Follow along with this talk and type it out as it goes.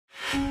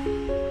So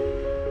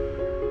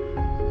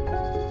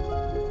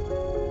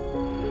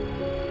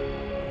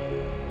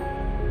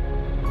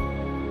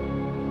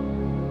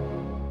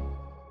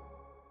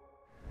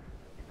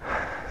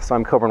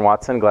I'm Coburn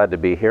Watson, glad to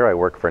be here. I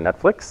work for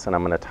Netflix, and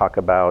I'm going to talk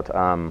about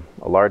a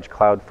large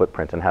cloud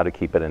footprint and how to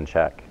keep it in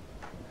check.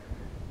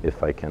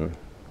 If I can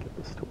get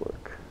this to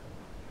work.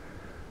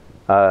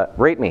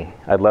 Rate me.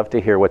 I'd love to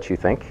hear what you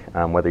think,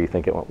 whether you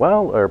think it went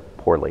well or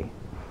poorly.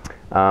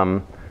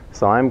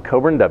 So I'm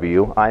Coburn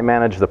W. I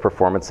manage the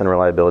performance and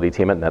reliability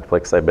team at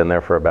Netflix. I've been there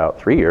for about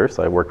 3 years.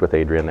 I worked with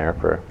Adrian there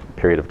for a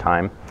period of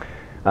time.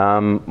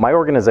 My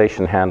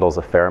organization handles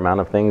a fair amount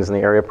of things in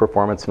the area of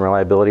performance and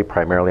reliability,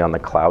 primarily on the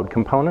cloud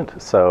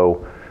component.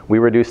 So we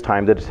reduce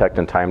time to detect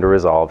and time to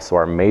resolve. So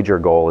our major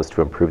goal is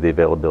to improve the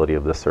availability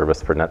of this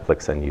service for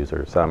Netflix end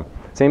users.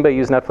 Does anybody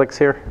use Netflix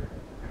here?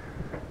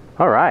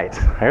 All right,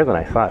 higher than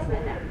I thought.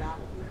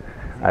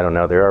 I don't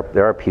know,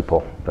 there are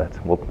people, but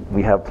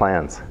we have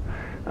plans.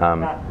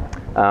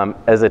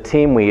 As a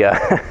team, we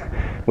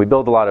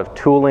build a lot of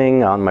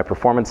tooling on my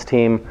performance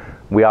team.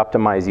 We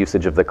optimize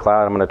usage of the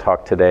cloud. I'm going to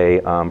talk today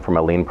from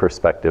a lean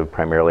perspective,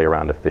 primarily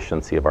around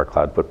efficiency of our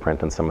cloud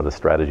footprint and some of the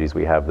strategies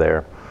we have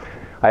there.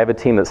 I have a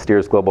team that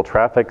steers global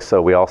traffic,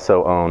 so we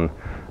also own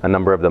a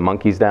number of the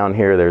monkeys down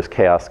here. There's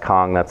Chaos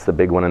Kong, that's the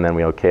big one, and then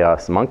we own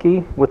Chaos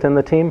Monkey within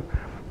the team.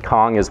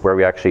 Kong is where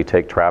we actually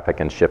take traffic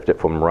and shift it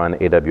from one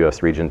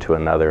AWS region to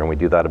another, and we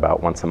do that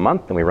about once a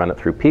month, and we run it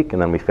through peak,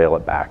 and then we fail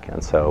it back.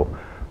 And so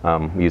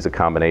we use a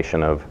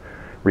combination of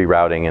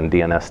rerouting and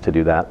DNS to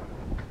do that.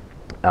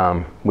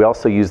 We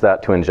also use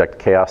that to inject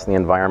chaos in the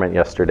environment.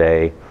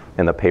 Yesterday,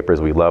 in the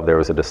papers we love, there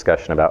was a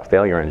discussion about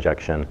failure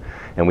injection,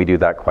 and we do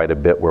that quite a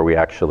bit where we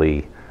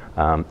actually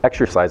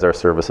exercise our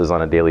services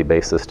on a daily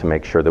basis to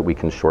make sure that we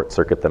can short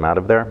circuit them out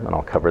of there, and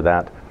I'll cover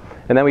that.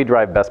 And then we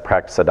drive best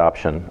practice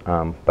adoption,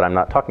 but I'm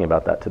not talking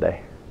about that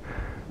today.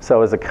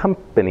 So as a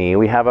company,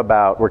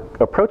 we're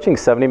approaching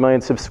 70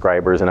 million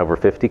subscribers in over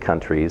 50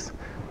 countries.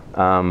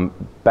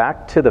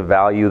 Back to the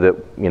value that,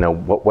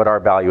 what our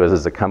value is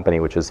as a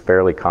company, which is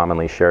fairly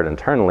commonly shared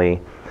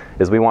internally,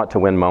 is we want to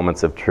win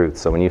moments of truth.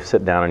 So when you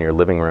sit down in your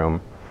living room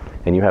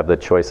and you have the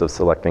choice of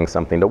selecting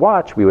something to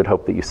watch, we would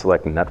hope that you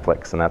select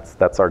Netflix. And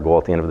that's our goal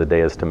at the end of the day,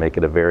 is to make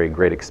it a very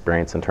great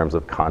experience in terms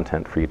of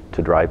content for you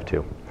to drive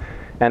to.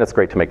 And it's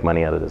great to make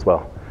money at it as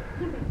well.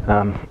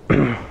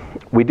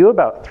 We do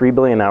about 3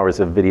 billion hours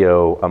of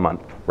video a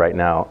month right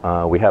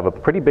now. We have a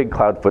pretty big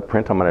cloud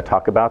footprint. I'm going to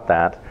talk about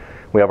that.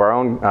 We have our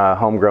own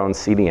homegrown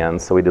CDN,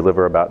 so we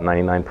deliver about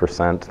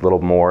 99%, a little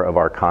more of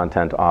our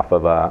content off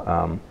of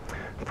a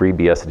free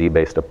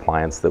BSD-based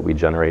appliance that we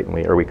generate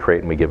or we create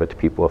and we give it to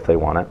people if they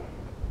want it.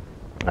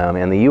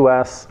 In the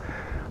US,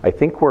 I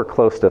think we're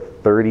close to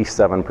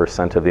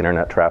 37% of the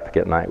internet traffic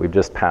at night. We've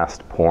just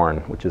passed porn,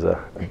 which is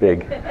a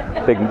big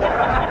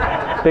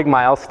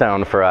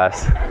milestone for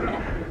us.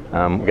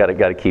 Got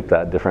to keep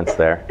that difference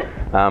there.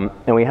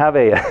 And we have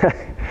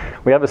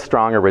a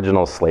strong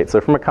original slate.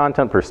 So from a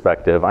content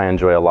perspective, I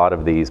enjoy a lot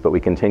of these, but we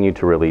continue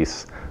to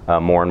release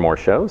more and more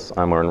shows.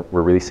 We're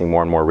releasing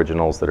more and more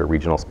originals that are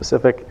regional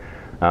specific.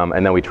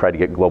 And then we try to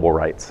get global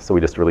rights. So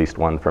we just released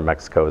one for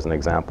Mexico as an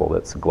example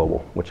that's global,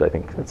 which I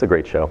think it's a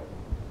great show.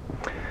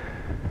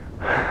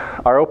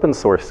 Our open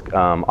source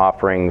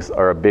offerings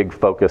are a big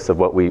focus of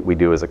what we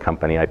do as a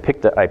company. I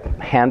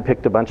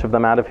handpicked a bunch of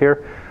them out of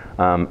here.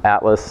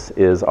 Atlas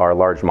is our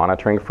large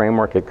monitoring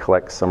framework. It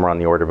collects somewhere on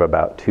the order of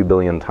about 2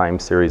 billion time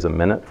series a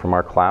minute from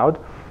our cloud,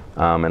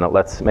 and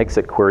it makes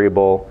it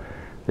queryable.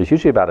 There's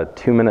usually about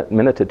a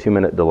minute to 2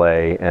 minute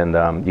delay, and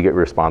you get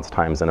response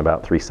times in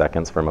about 3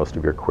 seconds for most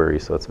of your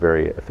queries, so it's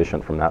very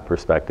efficient from that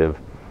perspective.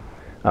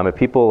 If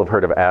people have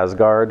heard of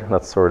Asgard,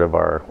 that's sort of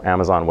our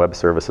Amazon Web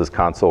Services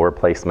console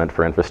replacement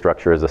for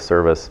infrastructure as a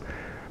service.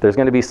 There's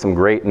going to be some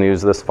great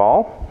news this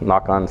fall,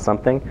 knock on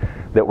something,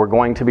 that we're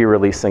going to be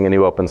releasing a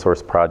new open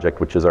source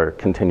project, which is our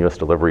continuous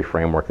delivery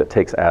framework that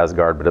takes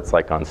Asgard, but it's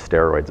like on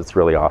steroids. It's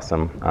really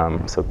awesome.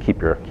 So keep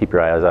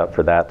your eyes out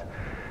for that.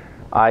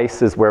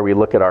 ICE is where we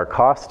look at our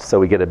costs. So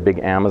we get a big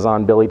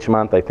Amazon bill each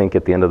month. I think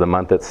at the end of the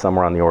month, it's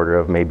somewhere on the order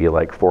of maybe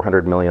like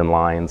 400 million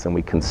lines, and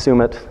we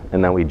consume it,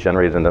 and then we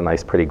generate it into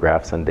nice, pretty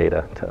graphs and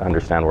data to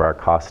understand where our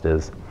cost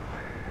is.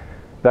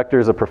 Vector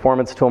is a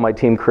performance tool my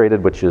team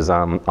created, which is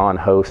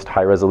on-host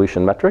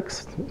high-resolution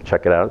metrics.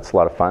 Check it out, it's a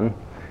lot of fun.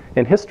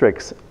 And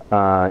Hystrix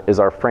is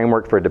our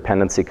framework for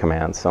dependency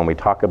commands. So when we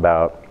talk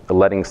about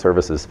letting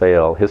services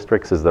fail,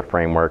 Hystrix is the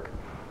framework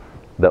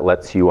that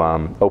lets you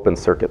open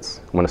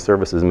circuits. When a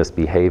service is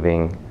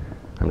misbehaving,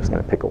 I'm just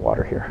going to pick a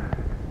water here.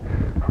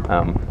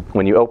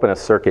 When you open a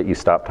circuit, you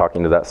stop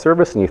talking to that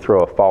service and you throw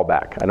a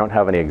fallback. I don't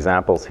have any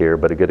examples here,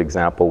 but a good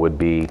example would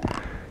be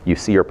you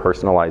see your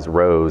personalized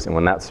rows, and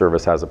when that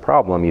service has a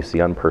problem, you see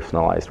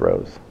unpersonalized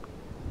rows.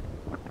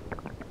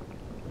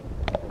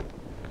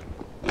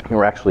 And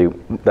we're actually,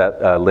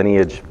 that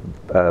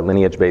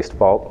lineage-based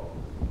fault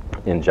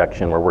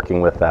injection, we're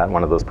working with that,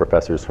 one of those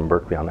professors from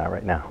Berkeley on that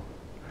right now.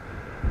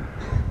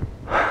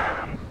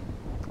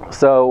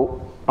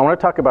 So I want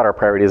to talk about our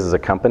priorities as a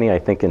company. I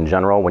think in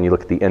general, when you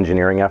look at the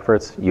engineering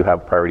efforts, you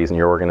have priorities in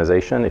your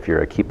organization. If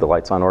you're a keep the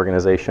lights on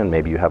organization,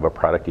 maybe you have a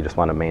product you just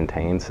want to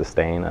maintain,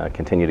 sustain,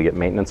 continue to get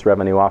maintenance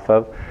revenue off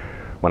of.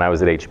 When I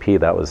was at HP,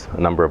 that was a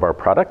number of our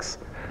products.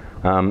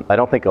 I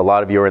don't think a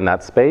lot of you are in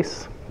that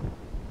space.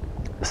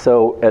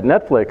 So at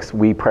Netflix,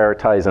 we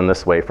prioritize in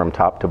this way from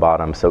top to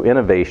bottom. So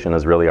innovation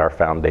is really our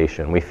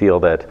foundation. We feel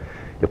that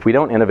if we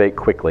don't innovate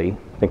quickly,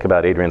 think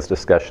about Adrian's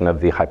discussion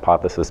of the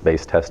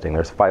hypothesis-based testing.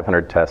 There's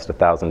 500 tests,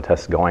 1,000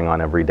 tests going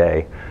on every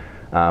day.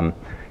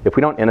 If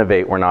we don't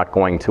innovate, we're not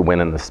going to win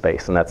in the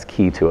space, and that's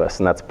key to us.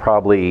 And that's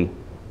probably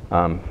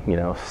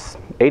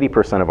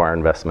 80% of our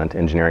investment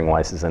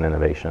engineering-wise is in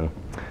innovation.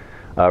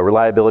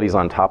 Reliability is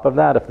on top of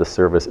that. If the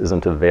service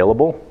isn't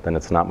available, then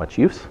it's not much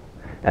use.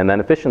 And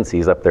then efficiency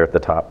is up there at the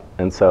top.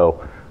 And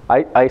so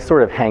I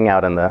sort of hang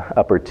out in the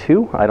upper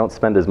two. I don't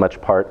spend as much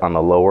part on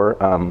the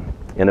lower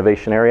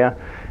innovation area.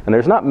 And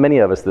there's not many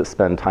of us that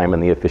spend time in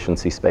the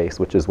efficiency space,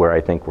 which is where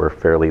I think we're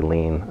fairly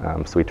lean.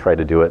 So we try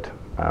to do it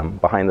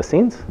behind the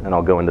scenes, and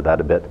I'll go into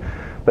that a bit.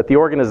 But the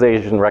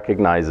organization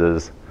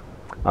recognizes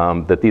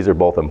that these are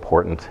both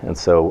important, and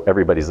so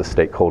everybody's a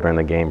stakeholder in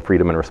the game,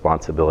 freedom and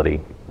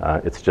responsibility.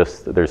 It's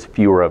just that there's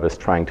fewer of us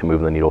trying to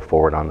move the needle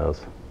forward on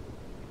those.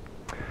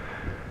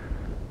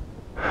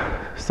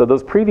 So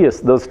those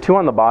two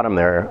on the bottom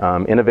there,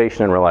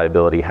 innovation and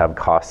reliability, have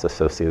costs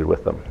associated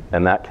with them,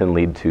 and that can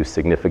lead to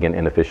significant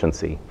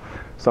inefficiency.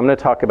 So I'm going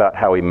to talk about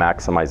how we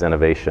maximize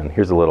innovation.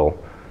 Here's a little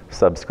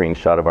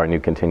sub-screenshot of our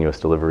new continuous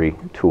delivery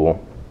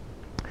tool.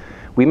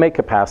 We make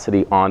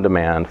capacity on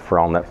demand for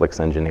all Netflix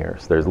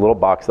engineers. There's a little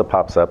box that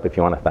pops up. If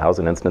you want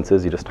 1,000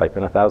 instances, you just type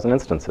in 1,000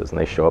 instances, and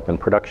they show up in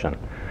production.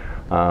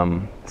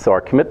 So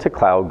our commit to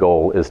cloud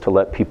goal is to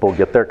let people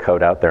get their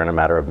code out there in a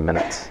matter of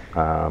minutes.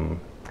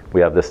 We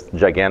have this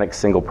gigantic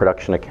single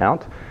production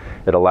account.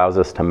 It allows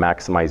us to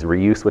maximize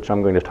reuse, which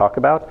I'm going to talk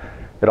about.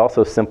 It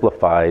also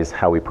simplifies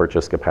how we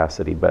purchase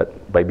capacity,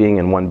 but by being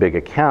in one big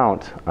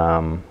account,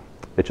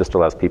 it just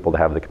allows people to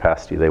have the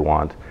capacity they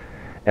want.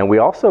 And we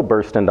also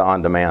burst into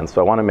on-demand,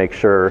 so I want to make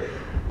sure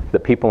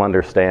that people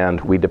understand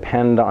we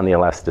depend on the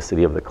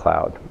elasticity of the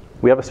cloud.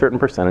 We have a certain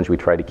percentage we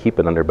try to keep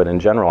it under, but in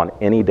general, on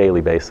any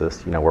daily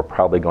basis, we're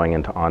probably going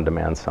into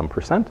on-demand some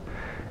percent,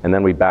 and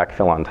then we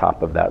backfill on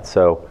top of that.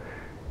 So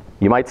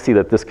you might see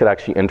that this could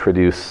actually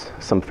introduce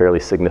some fairly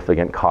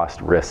significant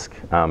cost risk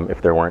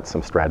if there weren't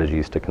some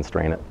strategies to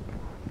constrain it.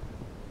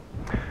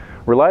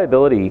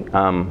 Reliability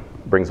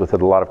brings with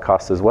it a lot of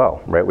costs as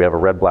well, right? We have a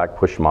red-black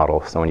push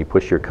model, so when you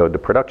push your code to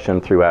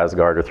production through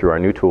Asgard or through our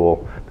new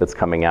tool that's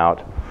coming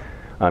out,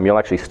 you'll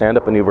actually stand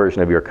up a new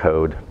version of your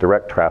code,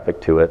 direct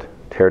traffic to it,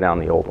 tear down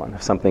the old one.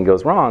 If something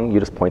goes wrong, you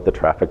just point the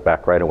traffic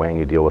back right away and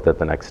you deal with it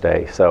the next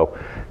day. So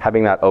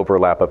having that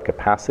overlap of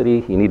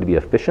capacity, you need to be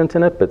efficient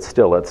in it, but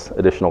still it's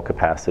additional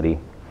capacity.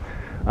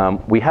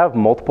 We have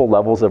multiple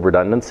levels of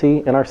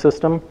redundancy in our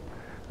system.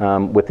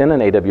 Within an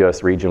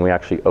AWS region, we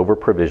actually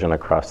over-provision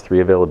across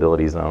 3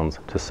 availability zones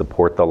to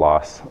support the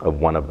loss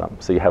of one of them.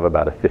 So you have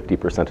about a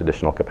 50%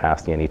 additional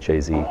capacity in each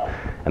AZ.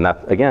 And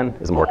that, again,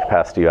 is more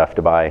capacity you have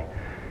to buy.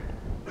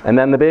 And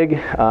then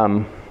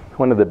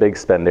one of the big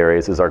spend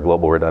areas is our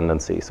global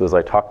redundancy. So as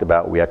I talked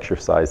about, we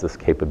exercise this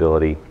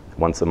capability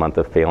once a month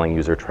of failing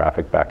user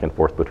traffic back and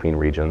forth between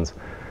regions.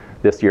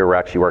 This year, we're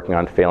actually working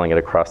on failing it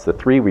across the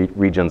 3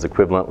 regions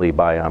equivalently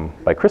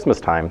by Christmas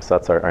time, so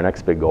that's our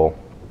next big goal.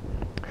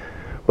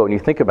 But when you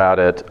think about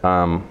it,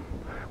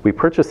 we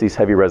purchase these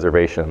heavy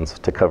reservations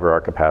to cover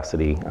our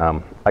capacity.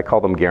 I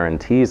call them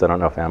guarantees. I don't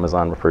know if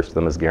Amazon refers to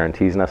them as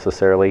guarantees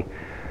necessarily,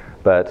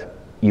 but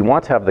you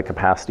want to have the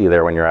capacity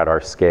there when you're at our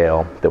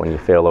scale, that when you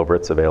fail over,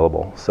 it's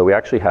available. So we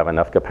actually have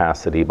enough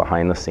capacity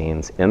behind the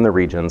scenes in the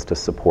regions to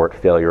support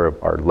failure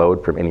of our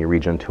load from any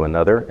region to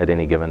another at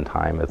any given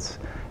time. It's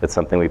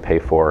something we pay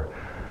for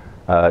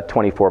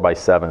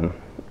 24/7.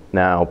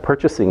 Now,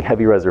 purchasing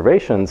heavy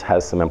reservations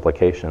has some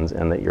implications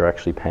in that you're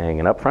actually paying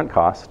an upfront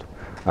cost,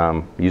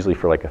 usually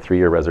for like a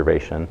 3-year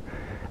reservation,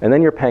 and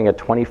then you're paying a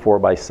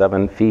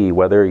 24/7 fee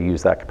whether you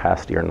use that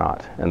capacity or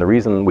not. And the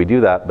reason we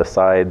do that,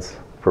 besides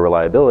for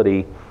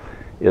reliability,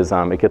 is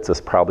it gets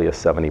us probably a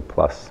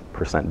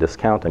 70+%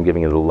 discount. I'm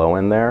giving you the low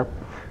end there,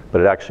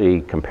 but it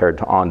actually, compared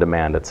to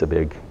on-demand, it's a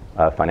big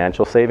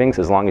financial savings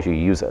as long as you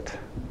use it.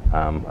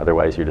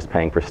 Otherwise, you're just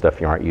paying for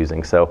stuff you aren't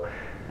using. So,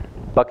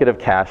 bucket of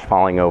cash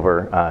falling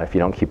over if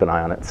you don't keep an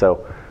eye on it.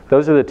 So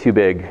those are the 2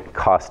 big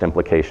cost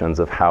implications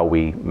of how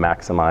we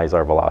maximize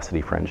our velocity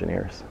for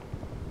engineers.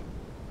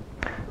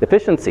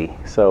 Efficiency.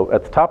 So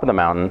at the top of the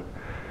mountain,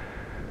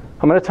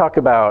 I'm going to talk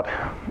about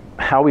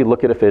how we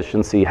look at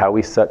efficiency, how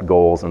we set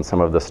goals, and some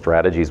of the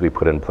strategies we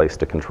put in place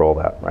to control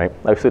that, right?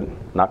 I should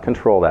not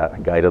control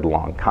that, guide it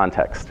along,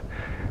 context.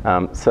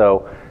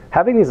 So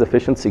having these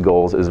efficiency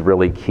goals is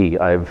really key.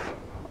 I've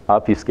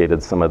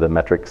obfuscated some of the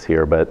metrics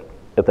here, but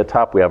at the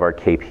top we have our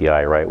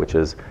KPI, right, which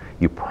is,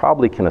 you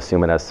probably can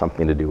assume it has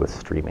something to do with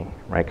streaming,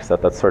 right? Because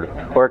that's sort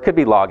of, or it could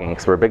be logging,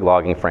 because we're a big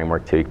logging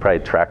framework too. You probably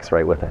tracks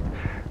right with it.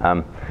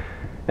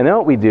 And then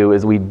what we do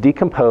is we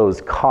decompose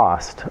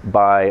cost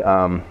by,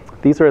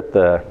 these are at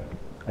the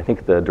I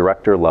think the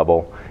director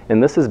level,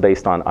 and this is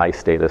based on ICE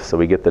status, so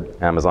we get the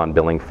Amazon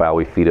billing file,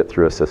 we feed it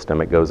through a system,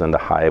 it goes into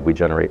Hive, we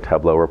generate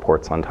Tableau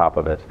reports on top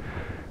of it.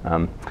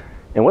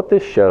 And what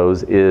this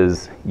shows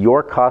is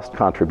your cost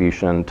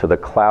contribution to the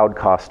cloud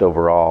cost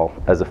overall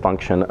as a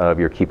function of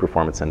your key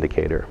performance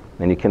indicator.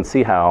 And you can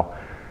see how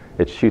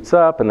it shoots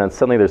up, and then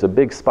suddenly there's a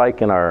big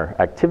spike in our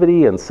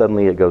activity, and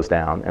suddenly it goes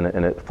down,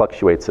 and it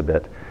fluctuates a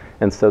bit.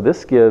 And so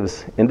this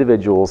gives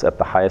individuals at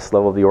the highest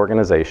level of the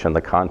organization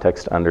the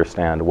context to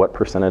understand what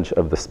percentage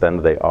of the spend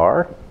they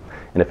are,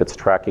 and if it's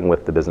tracking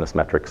with the business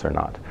metrics or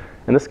not.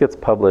 And this gets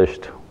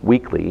published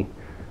weekly.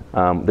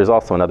 There's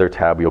also another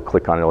tab you'll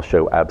click on, it'll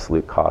show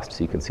absolute cost,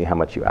 so you can see how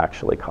much you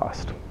actually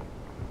cost.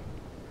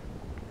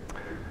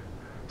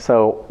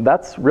 So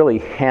that's really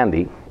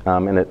handy,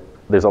 and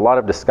there's a lot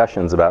of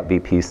discussions about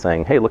VPs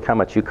saying, hey, look how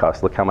much you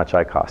cost, look how much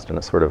I cost, and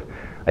it's sort of,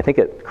 I think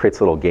it creates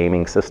a little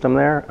gaming system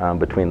there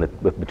between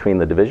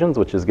the divisions,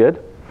 which is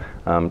good.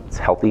 It's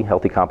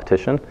healthy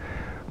competition.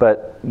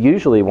 But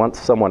usually once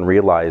someone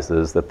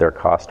realizes that their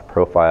cost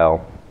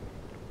profile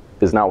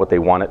is not what they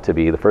want it to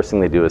be, the first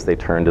thing they do is they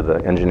turn to the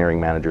engineering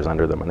managers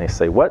under them and they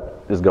say,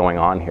 what is going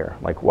on here?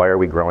 Like, why are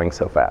we growing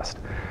so fast?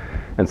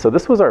 And so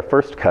this was our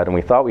first cut, and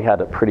we thought we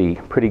had it pretty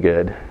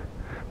good.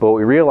 But what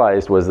we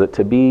realized was that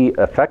to be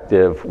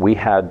effective, we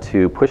had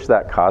to push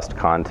that cost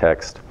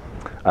context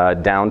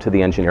down to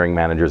the engineering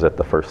managers at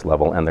the first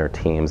level and their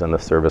teams and the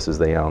services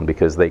they own,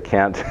 because they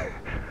can't,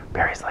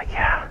 Barry's like,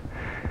 yeah.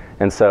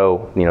 And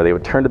so, they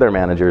would turn to their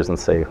managers and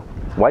say,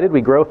 why did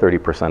we grow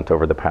 30%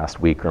 over the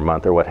past week or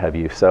month or what have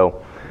you?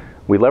 So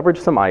we leverage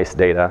some ICE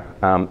data,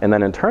 and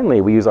then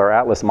internally we use our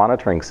Atlas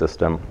monitoring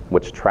system,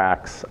 which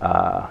tracks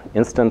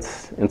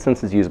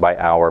instances used by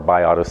hour,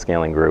 by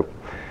auto-scaling group.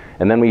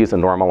 And then we use a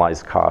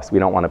normalized cost. We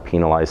don't want to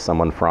penalize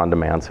someone for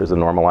on-demand, so there's a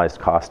normalized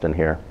cost in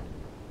here.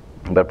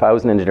 But if I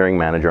was an engineering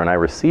manager and I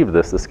received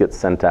this gets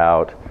sent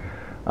out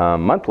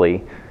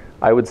monthly,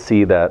 I would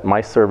see that my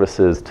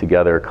services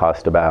together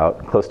cost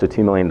about close to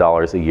 $2 million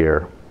a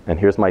year. And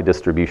here's my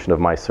distribution of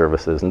my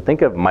services. And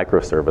think of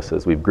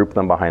microservices. We've grouped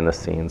them behind the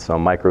scenes. So a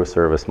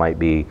microservice might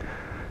be,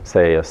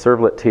 say, a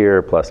servlet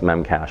tier plus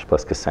Memcache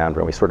plus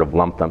Cassandra. And we sort of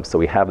lump them. So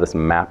we have this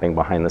mapping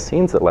behind the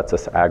scenes that lets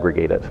us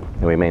aggregate it.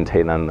 And we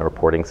maintain that in the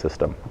reporting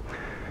system.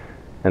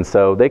 And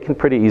so they can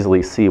pretty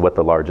easily see what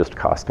the largest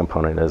cost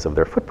component is of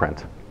their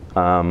footprint.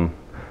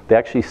 They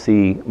actually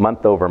see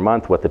month over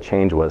month what the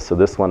change was. So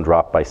this one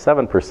dropped by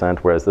 7%,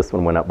 whereas this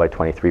one went up by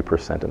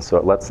 23%. And so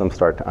it lets them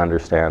start to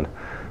understand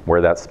where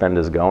that spend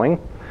is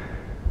going.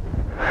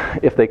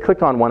 If they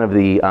click on one of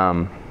the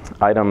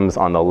items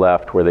on the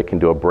left where they can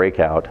do a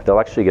breakout, they'll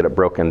actually get it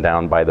broken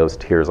down by those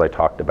tiers I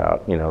talked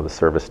about, the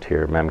service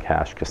tier,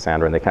 Memcache,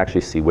 Cassandra, and they can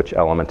actually see which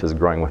element is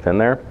growing within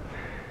there.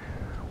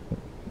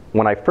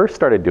 When I first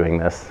started doing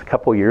this a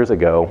couple years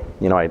ago,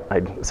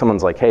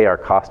 someone's like, hey, our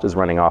cost is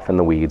running off in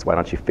the weeds, why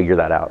don't you figure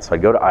that out? So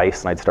I'd go to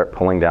ICE and I'd start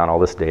pulling down all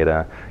this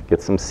data,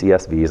 get some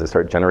CSVs, I'd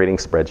start generating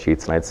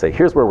spreadsheets, and I'd say,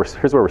 here's where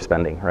we're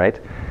spending, right?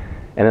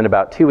 And in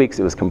about 2 weeks,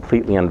 it was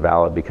completely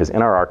invalid, because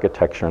in our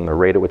architecture and the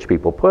rate at which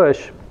people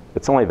push,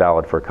 it's only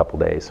valid for a couple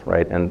days,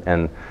 right?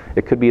 And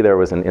it could be there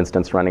was an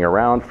instance running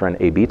around for an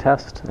A/B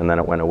test, and then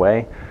it went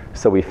away.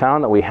 So we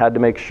found that we had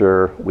to make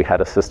sure we had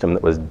a system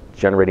that was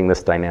generating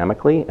this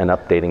dynamically and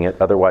updating it,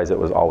 otherwise it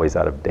was always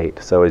out of date.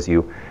 So as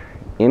you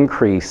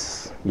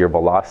increase your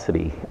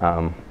velocity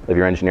of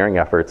your engineering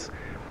efforts,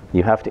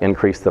 you have to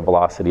increase the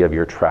velocity of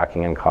your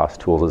tracking and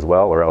cost tools as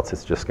well, or else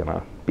it's just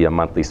gonna be a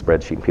monthly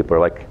spreadsheet. People are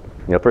like,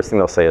 first thing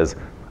they'll say is,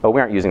 oh, we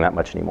aren't using that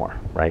much anymore,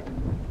 right?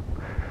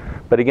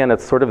 But again,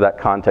 it's sort of that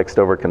context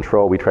over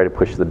control. We try to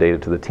push the data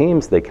to the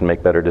teams, they can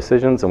make better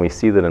decisions, and we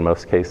see that in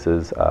most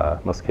cases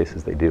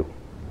they do.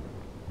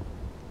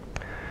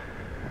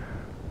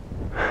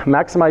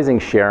 Maximizing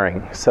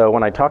sharing. So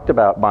when I talked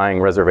about buying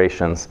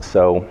reservations,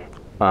 so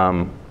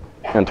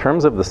in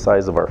terms of the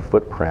size of our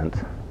footprint,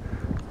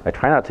 I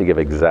try not to give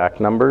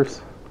exact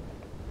numbers,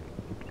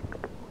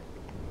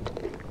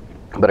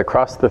 but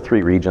across the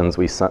 3 regions,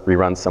 we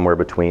run somewhere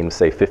between,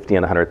 say, 50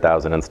 and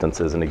 100,000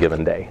 instances in a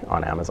given day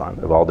on Amazon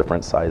of all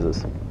different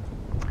sizes.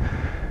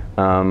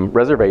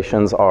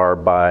 Reservations are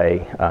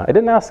by, I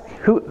didn't ask,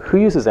 who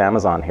uses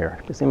Amazon here?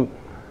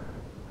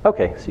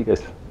 Okay, so you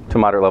guys to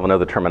moderate level know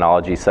the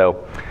terminology.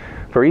 So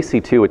for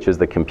EC2, which is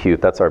the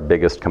compute, that's our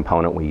biggest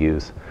component we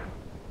use.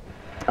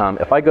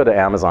 If I go to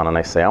Amazon and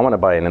I say, I want to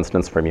buy an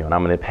instance from you and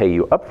I'm going to pay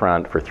you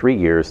upfront for 3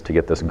 years to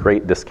get this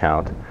great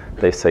discount,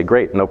 they say,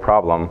 great, no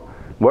problem.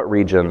 What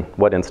region,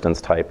 what instance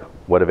type,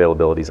 what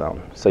availability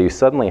zone? So you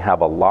suddenly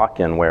have a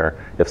lock-in where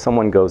if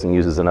someone goes and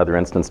uses another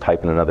instance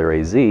type in another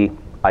AZ,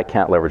 I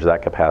can't leverage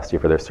that capacity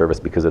for their service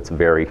because it's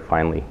very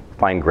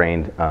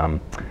fine-grained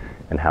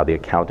in how the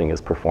accounting is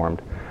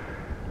performed.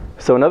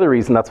 So another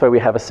reason, that's why we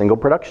have a single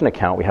production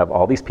account. We have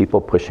all these people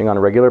pushing on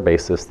a regular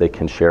basis. They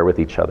can share with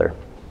each other.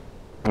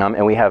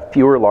 And we have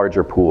fewer,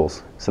 larger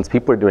pools. Since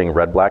people are doing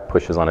red-black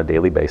pushes on a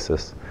daily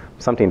basis,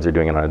 some teams are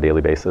doing it on a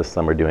daily basis,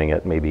 some are doing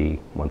it maybe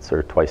once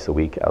or twice a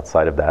week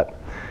outside of that.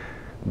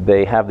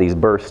 they have these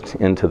bursts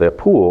into the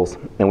pools,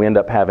 and we end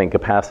up having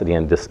capacity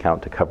and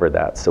discount to cover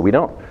that. So we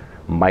don't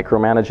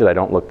micromanage it. I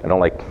don't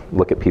like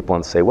look at people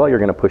and say, well, you're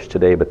going to push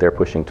today, but they're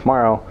pushing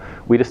tomorrow.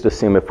 We just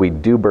assume if we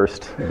do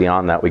burst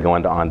beyond that, we go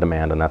into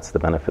on-demand, and that's the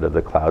benefit of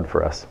the cloud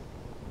for us.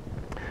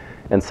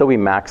 And so we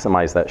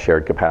maximize that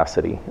shared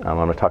capacity. I'm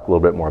going to talk a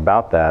little bit more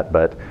about that,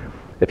 but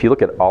if you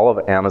look at all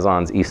of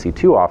Amazon's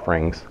EC2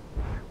 offerings,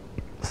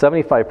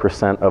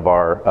 75% of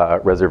our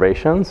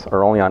reservations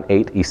are only on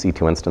 8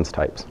 EC2 instance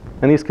types.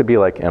 And these could be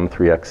like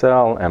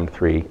M3XL,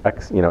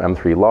 M3X,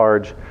 M3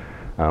 large.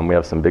 We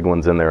have some big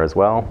ones in there as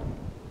well.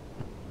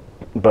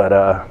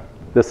 But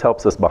this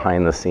helps us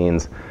behind the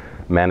scenes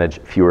manage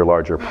fewer,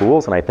 larger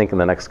pools. And I think in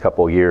the next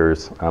couple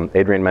years,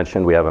 Adrian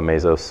mentioned we have a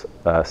Mesos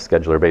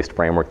scheduler-based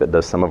framework that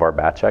does some of our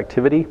batch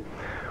activity.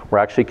 We're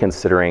actually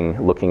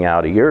considering looking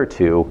out a year or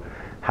two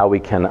how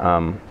we can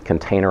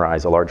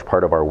containerize a large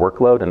part of our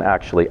workload and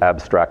actually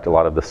abstract a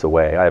lot of this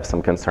away. I have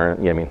some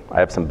I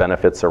have some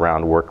benefits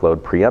around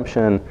workload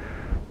preemption,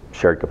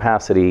 shared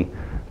capacity,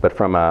 but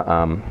from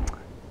a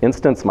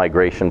instance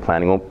migration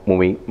planning, when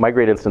we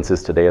migrate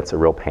instances today, it's a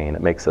real pain.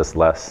 It makes us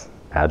less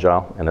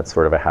agile, and it's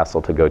sort of a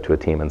hassle to go to a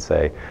team and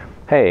say,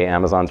 hey,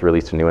 Amazon's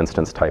released a new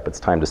instance type. It's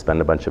time to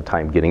spend a bunch of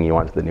time getting you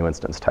onto the new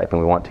instance type,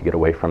 and we want to get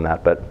away from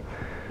that. But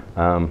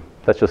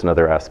that's just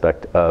another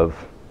aspect of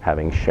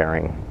having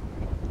sharing.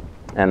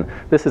 And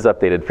this is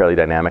updated fairly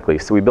dynamically.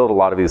 So we build a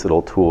lot of these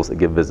little tools that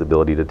give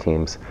visibility to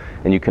teams.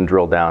 And you can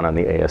drill down on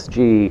the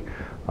ASG,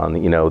 on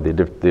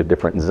the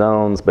different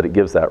zones, but it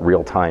gives that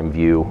real-time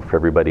view for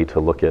everybody to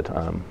look at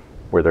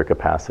where their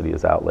capacity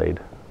is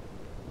outlaid.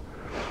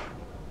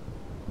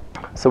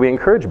 So we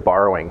encourage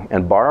borrowing,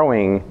 and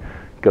borrowing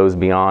goes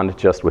beyond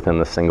just within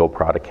the single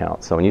prod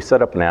account. So when you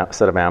set up a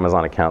set of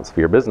Amazon accounts for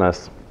your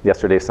business,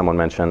 yesterday someone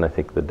mentioned, I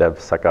think the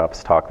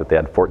DevSecOps talk, that they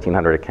had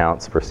 1,400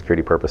 accounts for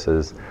security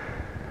purposes.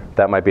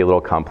 That might be a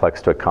little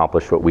complex to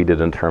accomplish what we did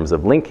in terms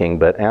of linking,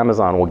 but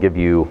Amazon will give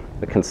you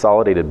a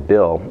consolidated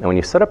bill. And when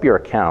you set up your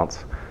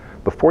accounts,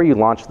 before you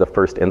launch the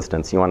first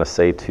instance, you want to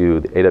say to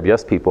the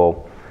AWS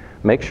people,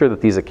 make sure that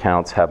these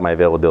accounts have my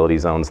availability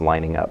zones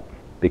lining up.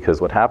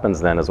 Because what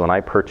happens then is when I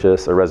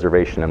purchase a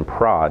reservation in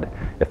prod,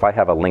 if I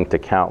have a linked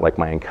account like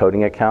my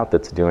encoding account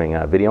that's doing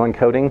video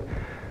encoding,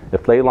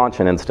 if they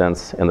launch an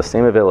instance in the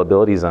same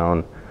availability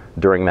zone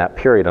during that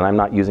period, and I'm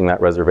not using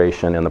that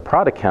reservation in the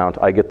prod account,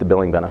 I get the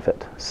billing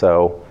benefit.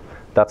 So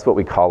that's what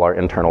we call our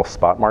internal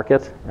spot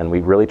market, and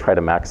we really try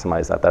to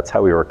maximize that. That's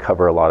how we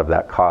recover a lot of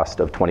that cost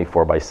of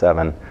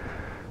 24/7.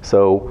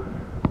 So,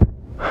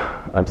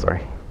 I'm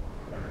sorry.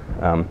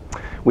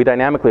 We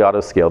dynamically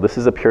autoscale. This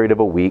is a period of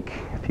a week,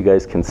 if you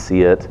guys can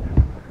see it.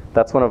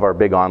 That's one of our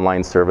big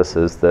online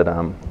services that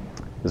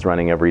is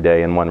running every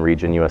day in one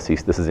region, US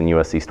East. This is in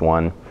US East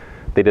 1.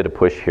 They did a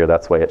push here,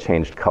 that's why it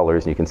changed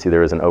colors, and you can see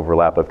there is an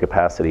overlap of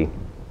capacity.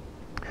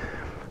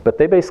 But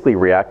they basically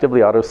reactively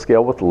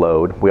autoscale with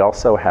load. We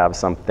also have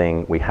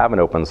something, we haven't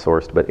open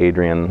sourced, but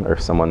Adrian or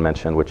someone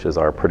mentioned, which is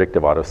our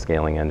predictive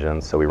autoscaling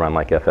engine. So we run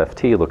like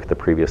FFT, look at the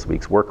previous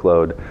week's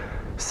workload,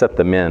 set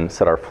them in,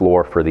 set our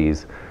floor for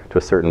these to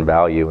a certain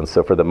value. And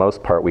so for the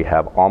most part, we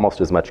have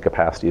almost as much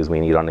capacity as we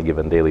need on a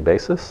given daily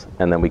basis,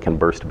 and then we can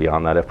burst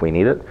beyond that if we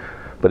need it.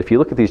 But if you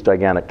look at these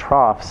gigantic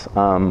troughs,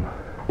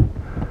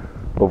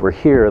 over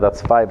here,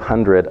 that's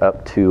 500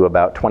 up to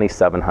about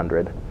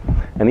 2,700.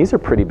 And these are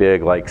pretty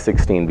big, like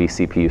 16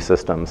 vCPU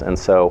systems. And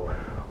so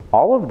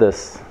all of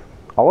this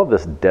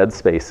dead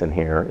space in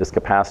here is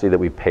capacity that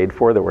we've paid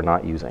for that we're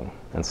not using.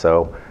 And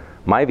so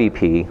my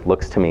VP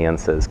looks to me and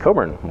says,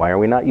 Coburn, why are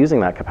we not using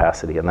that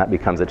capacity? And that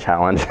becomes a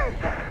challenge.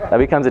 That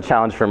becomes a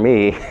challenge for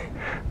me,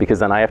 because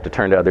then I have to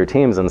turn to other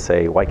teams and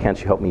say, why can't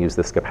you help me use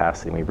this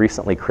capacity? And we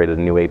recently created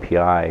a new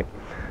API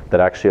that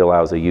actually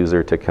allows a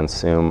user to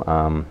consume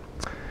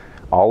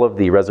all of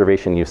the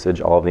reservation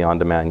usage, all of the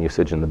on-demand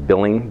usage, and the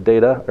billing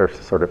data, or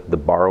sort of the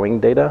borrowing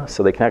data,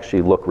 so they can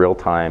actually look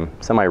real-time,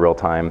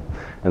 semi-real-time,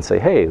 and say,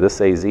 hey, this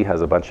AZ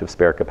has a bunch of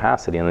spare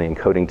capacity, and the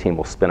encoding team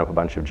will spin up a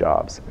bunch of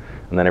jobs.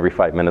 And then every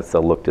 5 minutes,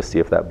 they'll look to see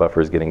if that buffer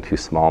is getting too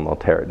small, and they'll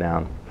tear it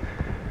down.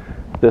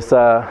 This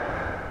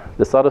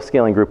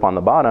auto-scaling group on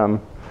the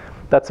bottom,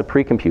 that's a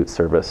pre-compute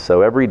service.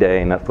 So every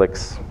day,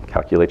 Netflix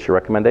calculates your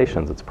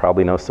recommendations. It's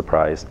probably no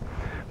surprise.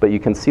 But you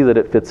can see that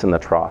it fits in the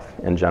trough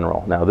in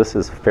general. Now this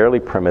is fairly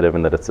primitive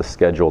in that it's a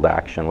scheduled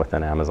action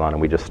within Amazon,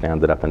 and we just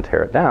stand it up and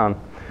tear it down.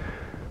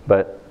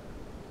 But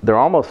they're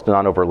almost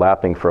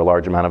non-overlapping for a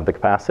large amount of the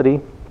capacity.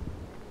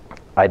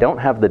 I don't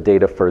have the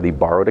data for the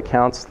borrowed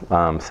accounts,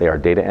 say our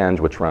data eng,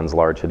 which runs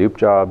large Hadoop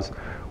jobs,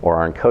 or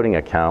our encoding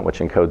account, which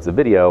encodes the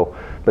video.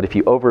 But if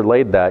you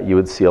overlaid that, you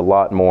would see a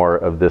lot more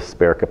of this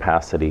spare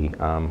capacity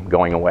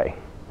going away,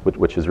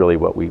 which is really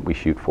what we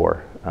shoot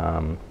for.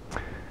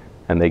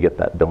 And they get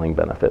that billing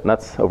benefit, and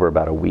that's over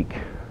about a week.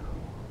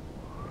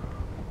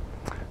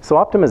 So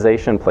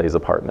optimization plays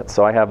a part in it.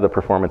 So I have the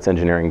performance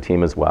engineering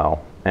team as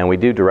well, and we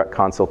do direct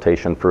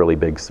consultation for really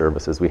big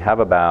services. We have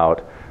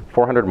about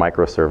 400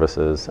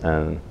 microservices,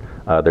 and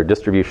their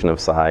distribution of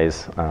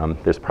size,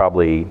 there's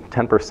probably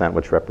 10%,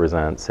 which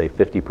represents, say,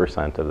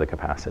 50% of the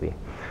capacity.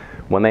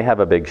 When they have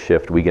a big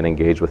shift, we get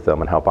engaged with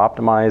them and help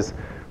optimize.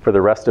 For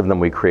the rest of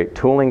them, we create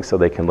tooling so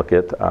they can look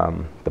at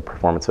the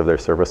performance of their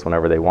service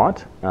whenever they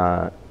want.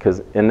 Because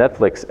in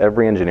Netflix,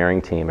 every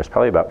engineering team, there's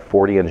probably about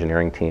 40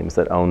 engineering teams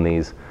that own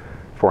these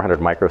 400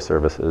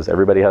 microservices.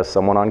 Everybody has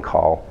someone on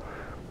call.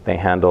 They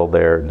handle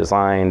their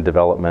design,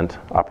 development,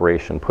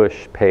 operation,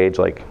 push, page.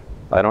 Like,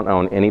 I don't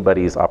own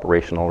anybody's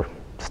operational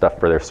stuff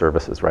for their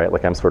services, right?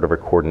 Like, I'm sort of a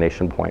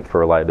coordination point for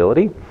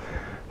reliability.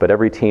 But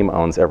every team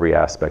owns every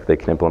aspect. They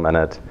can implement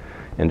it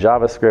in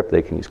JavaScript,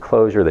 they can use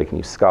Clojure, they can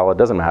use Scala, it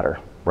doesn't matter,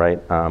 right?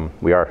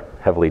 We are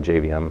heavily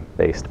JVM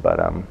based, but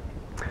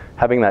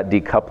having that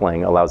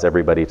decoupling allows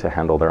everybody to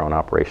handle their own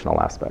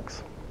operational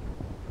aspects.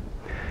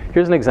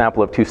 Here's an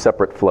example of two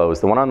separate flows.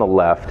 The one on the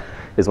left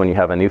is when you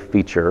have a new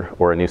feature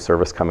or a new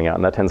service coming out,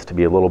 and that tends to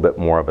be a little bit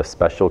more of a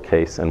special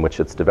case in which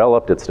it's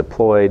developed, it's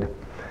deployed,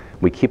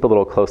 we keep a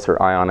little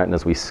closer eye on it, and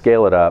as we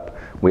scale it up,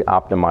 we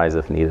optimize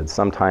if needed.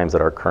 Sometimes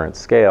at our current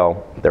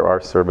scale, there are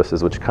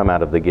services which come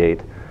out of the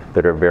gate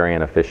that are very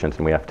inefficient,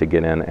 and we have to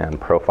get in and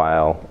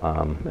profile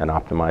and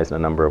optimize in a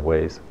number of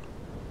ways.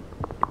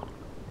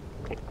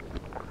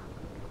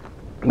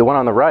 The one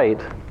on the right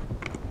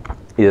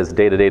is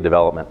day-to-day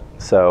development.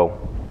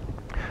 So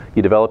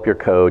you develop your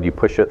code, you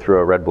push it through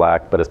a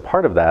red-black, but as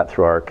part of that,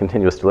 through our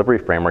continuous delivery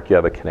framework, you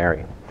have a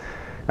canary.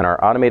 And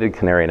our automated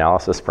canary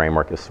analysis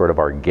framework is sort of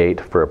our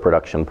gate for a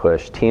production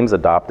push. Teams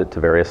adopt it to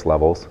various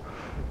levels.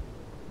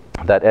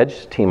 That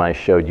edge team I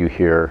showed you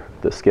here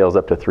that scales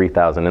up to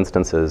 3,000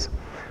 instances,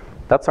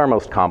 that's our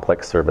most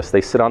complex service.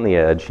 They sit on the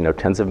edge,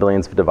 tens of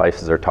millions of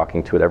devices are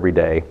talking to it every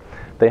day.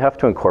 They have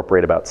to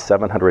incorporate about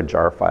 700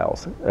 jar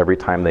files every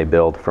time they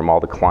build from all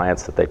the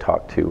clients that they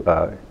talk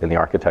to in the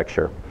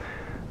architecture.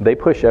 They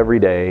push every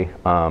day.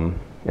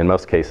 In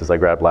most cases, I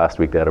grabbed last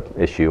week, they had an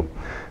issue.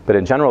 But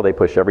in general, they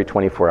push every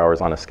 24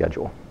 hours on a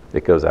schedule.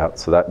 It goes out,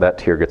 so that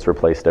tier gets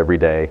replaced every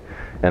day,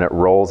 and it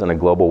rolls in a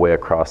global way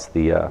across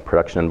the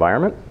production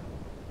environment.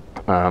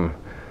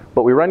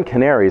 But we run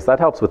canaries. That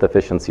helps with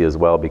efficiency as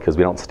well, because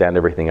we don't stand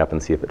everything up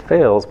and see if it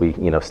fails. We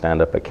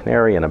stand up a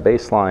canary and a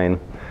baseline.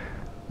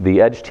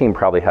 The edge team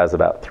probably has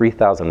about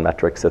 3,000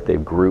 metrics that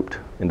they've grouped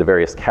into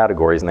various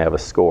categories, and they have a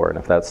score. And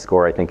if that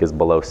score, I think, is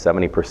below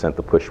 70%,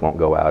 the push won't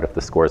go out. If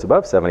the score is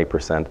above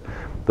 70%,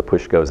 the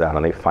push goes out,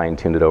 and they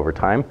fine-tuned it over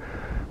time.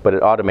 But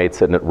it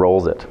automates it and it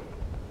rolls it.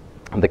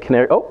 The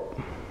canary,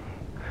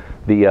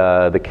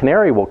 the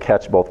canary will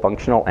catch both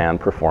functional and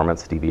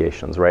performance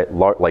deviations, right?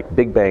 Like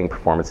big bang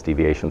performance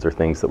deviations are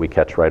things that we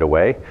catch right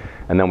away,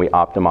 and then we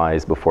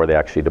optimize before they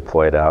actually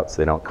deploy it out so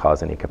they don't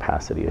cause any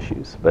capacity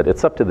issues. But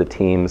it's up to the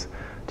teams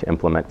to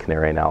implement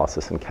canary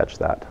analysis and catch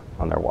that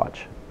on their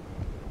watch.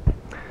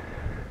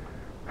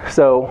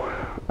 So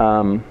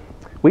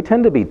we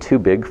tend to be too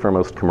big for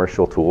most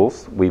commercial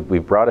tools.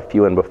 We've brought a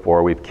few in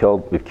before. We've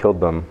killed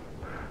them,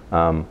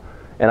 and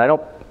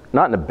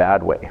not in a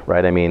bad way,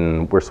 right? I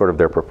mean, we're sort of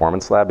their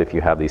performance lab. If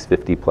you have these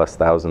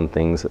 50,000+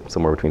 things,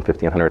 somewhere between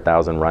 50 and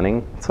 100,000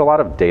 running, it's a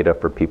lot of data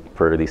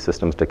for these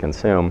systems to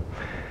consume.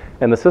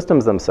 And the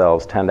systems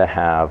themselves tend to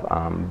have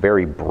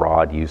very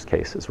broad use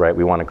cases, right?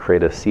 We want to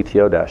create a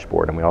CTO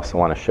dashboard, and we also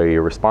want to show you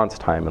your response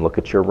time and look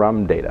at your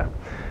RUM data.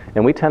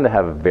 And we tend to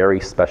have very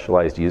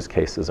specialized use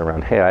cases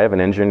around, hey, I have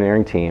an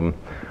engineering team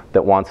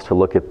that wants to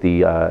look at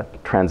the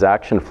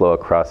transaction flow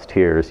across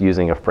tiers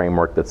using a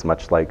framework that's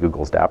much like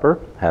Google's Dapper,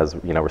 has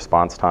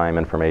response time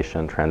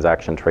information,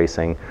 transaction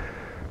tracing.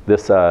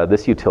 This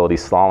utility,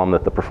 Slalom,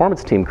 that the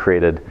performance team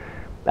created,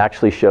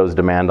 actually shows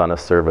demand on a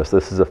service.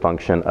 This is a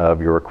function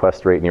of your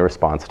request rate and your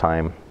response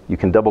time. You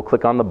can double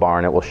click on the bar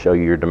and it will show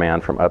you your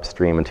demand from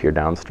upstream into your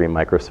downstream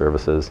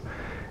microservices.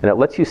 And it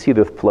lets you see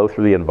the flow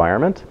through the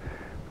environment.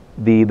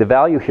 The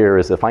value here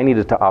is if I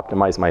needed to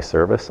optimize my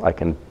service, I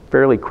can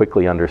fairly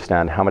quickly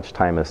understand how much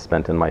time is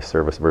spent in my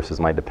service versus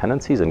my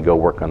dependencies and go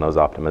work on those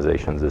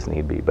optimizations as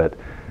need be. But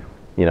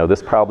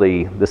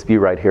this view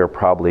right here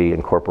probably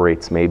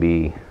incorporates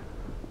maybe,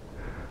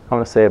 I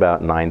want to say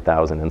about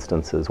 9,000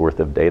 instances worth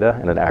of data,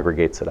 and it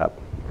aggregates it up.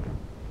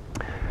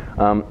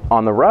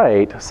 On the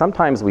right,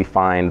 sometimes we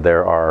find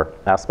there are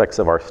aspects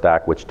of our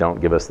stack which don't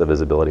give us the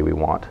visibility we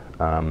want.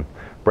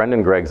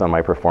 Brendan Gregg's on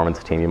my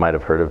performance team. You might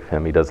have heard of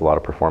him. He does a lot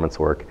of performance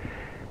work.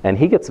 And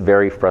he gets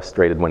very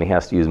frustrated when he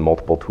has to use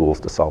multiple tools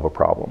to solve a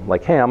problem.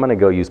 Like, hey, I'm going to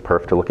go use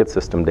perf to look at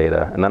system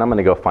data, and then I'm going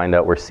to go find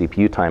out where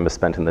CPU time is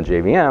spent in the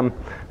JVM,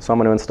 so I'm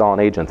going to install an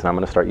agent, and I'm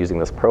going to start using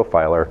this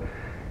profiler.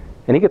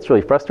 And he gets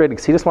really frustrated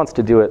because he just wants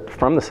to do it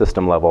from the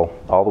system level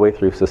all the way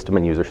through system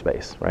and user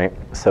space, right?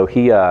 So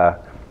he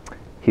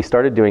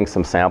started doing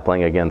some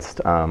sampling against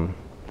the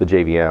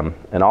JVM,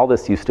 and all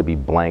this used to be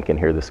blank in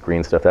here, this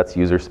green stuff. That's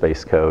user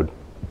space code.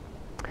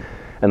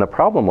 And the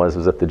problem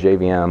was that the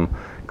JVM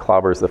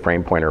clobbers the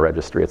frame pointer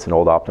registry. It's an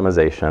old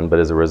optimization, but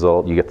as a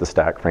result, you get the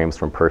stack frames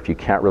from perf. You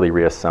can't really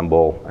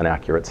reassemble an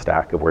accurate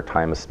stack of where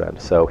time is spent.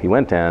 So he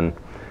went in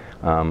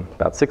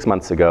about 6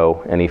 months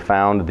ago, and he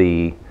found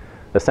the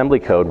assembly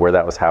code where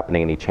that was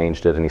happening, and he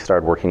changed it, and he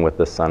started working with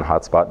the Sun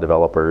hotspot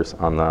developers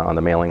on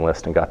the mailing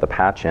list and got the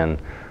patch in.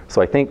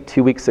 So I think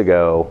 2 weeks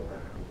ago,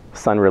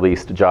 Sun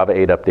released Java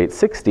 8 update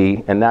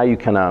 60, and now you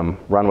can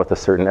run with a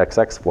certain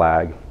XX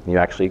flag. You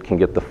actually can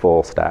get the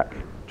full stack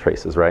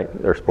traces, right?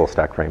 There's full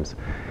stack frames.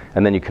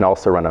 And then you can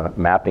also run a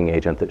mapping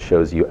agent that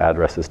shows you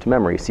addresses to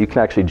memory. So you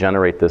can actually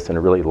generate this in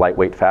a really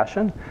lightweight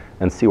fashion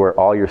and see where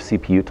all your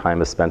CPU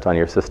time is spent on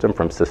your system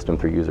from system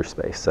through user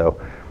space. So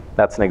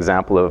that's an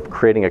example of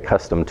creating a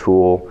custom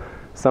tool,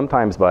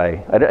 sometimes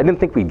by, I didn't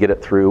think we'd get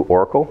it through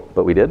Oracle,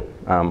 but we did.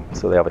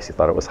 So they obviously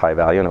thought it was high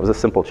value, and it was a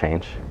simple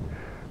change.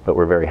 But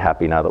we're very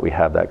happy now that we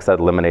have that, because that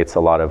eliminates a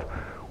lot of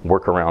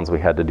workarounds we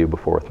had to do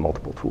before with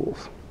multiple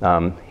tools.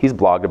 He's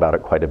blogged about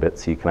it quite a bit,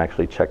 so you can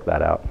actually check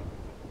that out.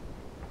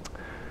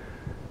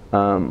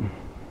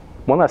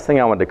 One last thing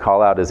I wanted to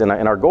call out is in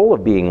our goal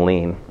of being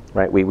lean,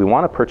 right? We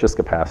want to purchase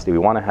capacity. We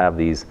want to have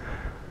these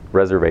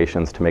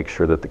reservations to make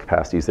sure that the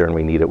capacity is there and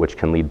we need it, which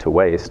can lead to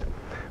waste.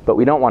 But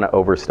we don't want to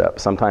overstep.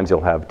 Sometimes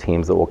you'll have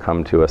teams that will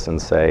come to us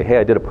and say, hey,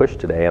 I did a push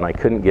today and I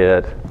couldn't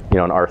get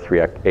an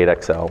R3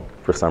 8XL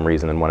for some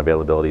reason in one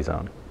availability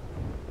zone.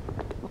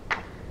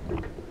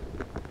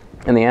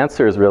 And the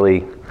answer is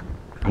really,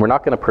 we're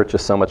not going to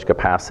purchase so much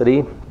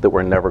capacity that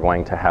we're never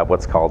going to have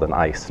what's called an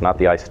ICE, not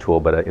the ICE tool,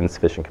 but an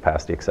insufficient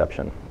capacity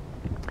exception.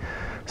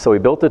 So we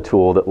built a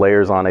tool that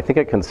layers on, I think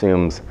it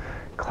consumes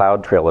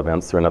CloudTrail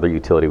events through another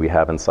utility we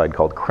have inside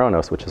called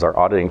Kronos, which is our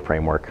auditing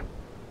framework.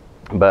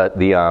 But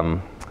the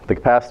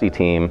capacity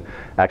team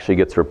actually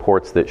gets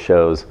reports that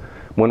shows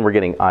when we're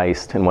getting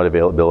iced and what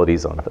availability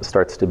zone. If it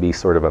starts to be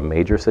sort of a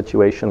major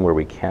situation where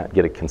we can't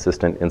get a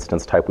consistent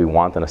instance type we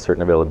want in a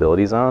certain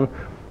availability zone,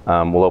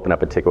 we'll open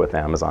up a ticket with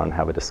Amazon,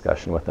 have a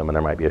discussion with them, and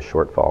there might be a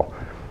shortfall.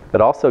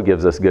 It also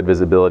gives us good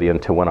visibility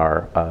into when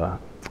our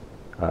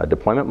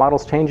deployment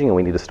model's changing and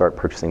we need to start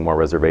purchasing more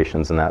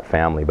reservations in that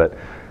family. But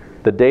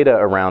the data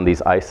around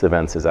these ICE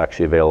events is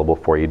actually available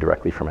for you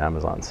directly from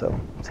Amazon, so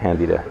it's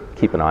handy to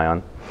keep an eye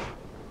on.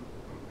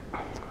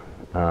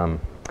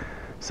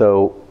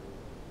 So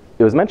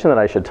it was mentioned that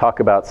I should talk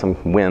about some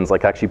wins,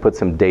 like actually put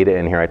some data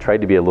in here. I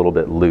tried to be a little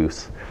bit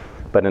loose.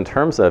 But in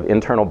terms of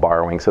internal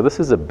borrowing, so this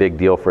is a big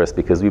deal for us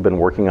because we've been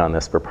working on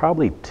this for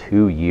probably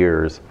 2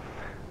 years.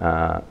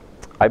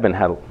 I've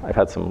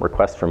had some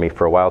requests from me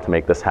for a while to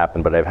make this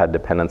happen, but I've had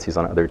dependencies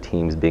on other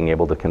teams being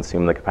able to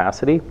consume the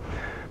capacity.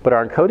 But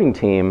our encoding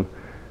team,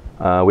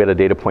 we had a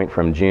data point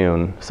from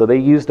June, so they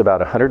used about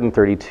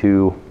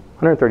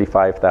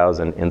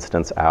 135,000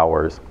 instance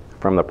hours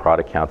from the prod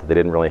account that they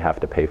didn't really have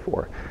to pay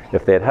for.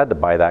 If they had had to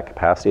buy that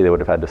capacity, they would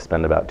have had to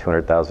spend about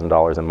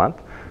 $200,000 a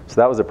month. So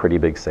that was a pretty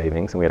big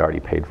savings, and we had already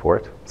paid for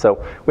it.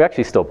 So we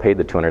actually still paid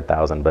the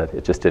 $200,000, but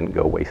it just didn't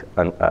go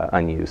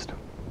unused.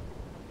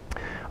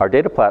 Our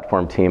data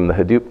platform team, the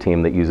Hadoop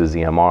team that uses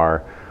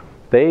EMR,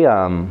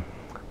 they're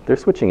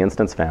switching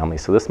instance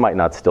families, so this might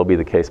not still be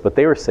the case, but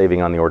they were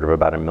saving on the order of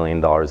about $1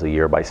 million a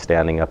year by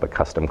standing up a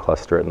custom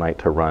cluster at night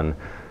to run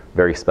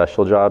very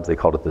special jobs. They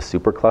called it the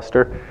super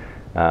cluster.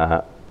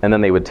 And then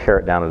they would tear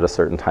it down at a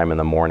certain time in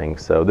the morning.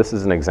 So this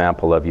is an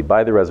example of you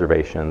buy the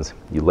reservations,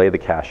 you lay the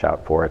cash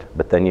out for it,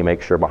 but then you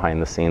make sure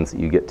behind the scenes that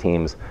you get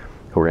teams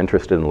who are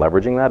interested in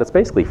leveraging that. It's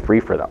basically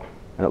free for them.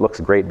 And it looks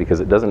great because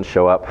it doesn't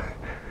show up,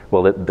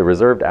 well, the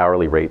reserved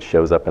hourly rate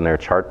shows up in their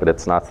chart, but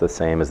it's not the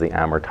same as the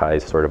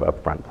amortized sort of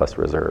upfront plus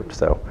reserved.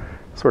 So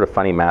sort of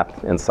funny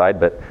math inside,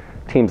 but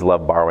teams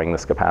love borrowing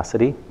this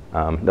capacity.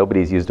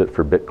 Nobody's used it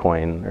for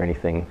Bitcoin or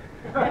anything.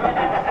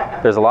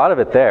 There's a lot of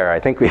it there. I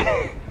think we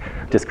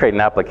just create an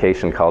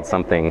application called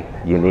something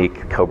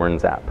unique,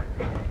 Coburn's app.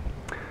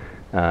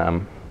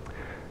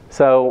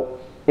 So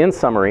in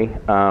summary,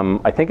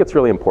 I think it's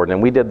really important,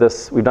 and we've done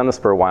this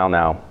for a while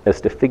now, is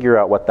to figure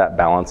out what that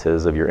balance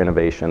is of your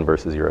innovation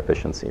versus your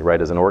efficiency,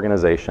 right? As an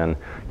organization,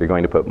 you're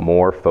going to put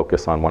more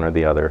focus on one or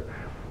the other.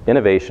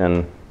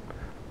 Innovation,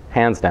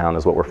 hands down,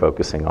 is what we're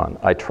focusing on.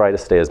 I try to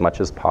stay as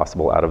much as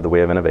possible out of the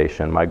way of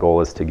innovation. My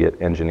goal is to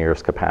get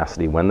engineers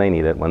capacity when they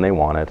need it, when they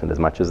want it, and as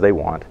much as they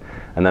want.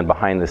 And then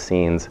behind the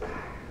scenes,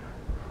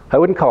 I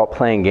wouldn't call it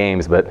playing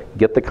games, but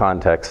get the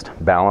context,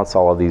 balance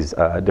all of these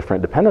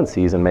different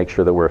dependencies, and make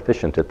sure that we're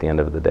efficient at the end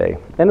of the day.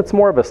 And it's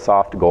more of a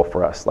soft goal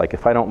for us. Like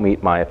if I don't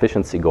meet my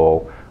efficiency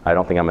goal, I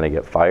don't think I'm going to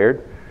get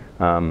fired.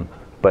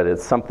 But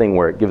it's something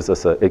where it gives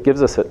us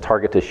a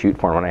target to shoot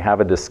for. And when I have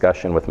a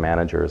discussion with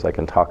managers, I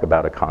can talk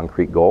about a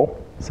concrete goal.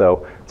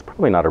 So it's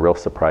probably not a real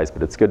surprise,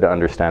 but it's good to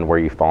understand where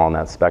you fall on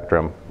that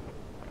spectrum.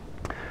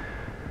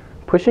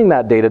 Pushing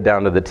that data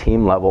down to the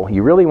team level,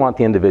 you really want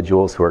the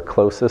individuals who are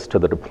closest to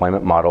the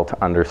deployment model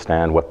to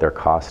understand what their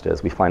cost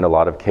is. We find a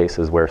lot of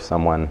cases where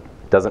someone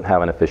doesn't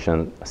have an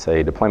efficient,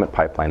 say, deployment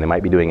pipeline. They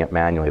might be doing it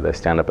manually. They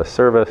stand up a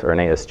service or an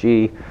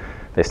ASG,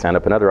 they stand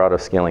up another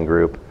auto-scaling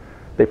group,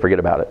 they forget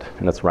about it,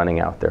 and it's running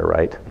out there,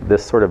 right?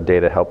 This sort of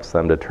data helps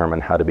them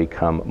determine how to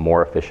become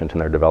more efficient in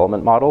their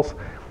development models.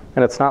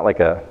 And it's not like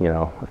a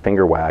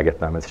finger wag at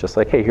them. It's just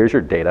like, hey, here's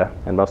your data,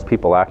 and most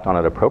people act on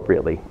it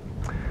appropriately.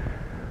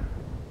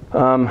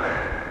 I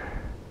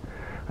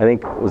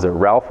think, was it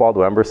Ralph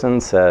Waldo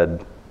Emerson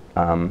said,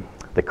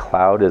 the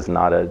cloud is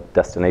not a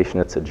destination,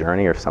 it's a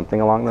journey or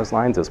something along those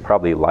lines. It's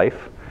probably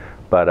life.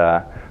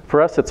 But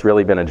for us, it's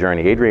really been a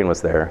journey. Adrian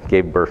was there,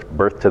 gave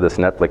birth to this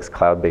Netflix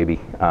cloud baby.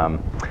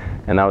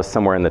 And that was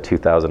somewhere in the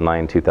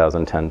 2009,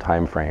 2010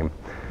 timeframe.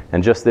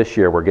 And just this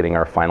year, we're getting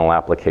our final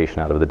application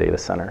out of the data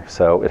center.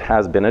 So it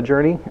has been a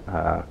journey.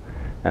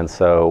 And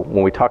so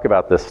when we talk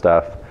about this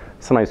stuff,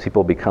 sometimes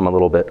people become a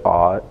little bit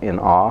in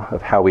awe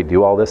of how we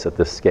do all this at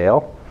this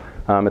scale.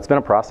 It's been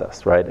a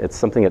process, right? It's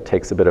something that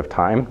takes a bit of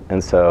time.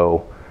 And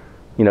so,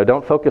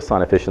 don't focus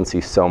on efficiency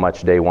so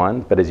much day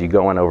one, but as you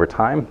go on over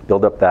time,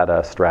 build up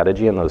that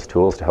strategy and those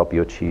tools to help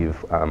you achieve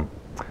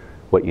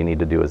what you need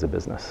to do as a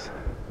business.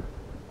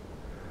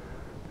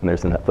 And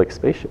there's the Netflix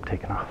spaceship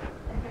taking off.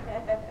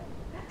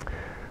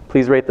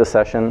 Please rate the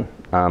session,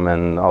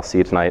 and I'll see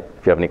you tonight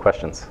if you have any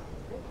questions.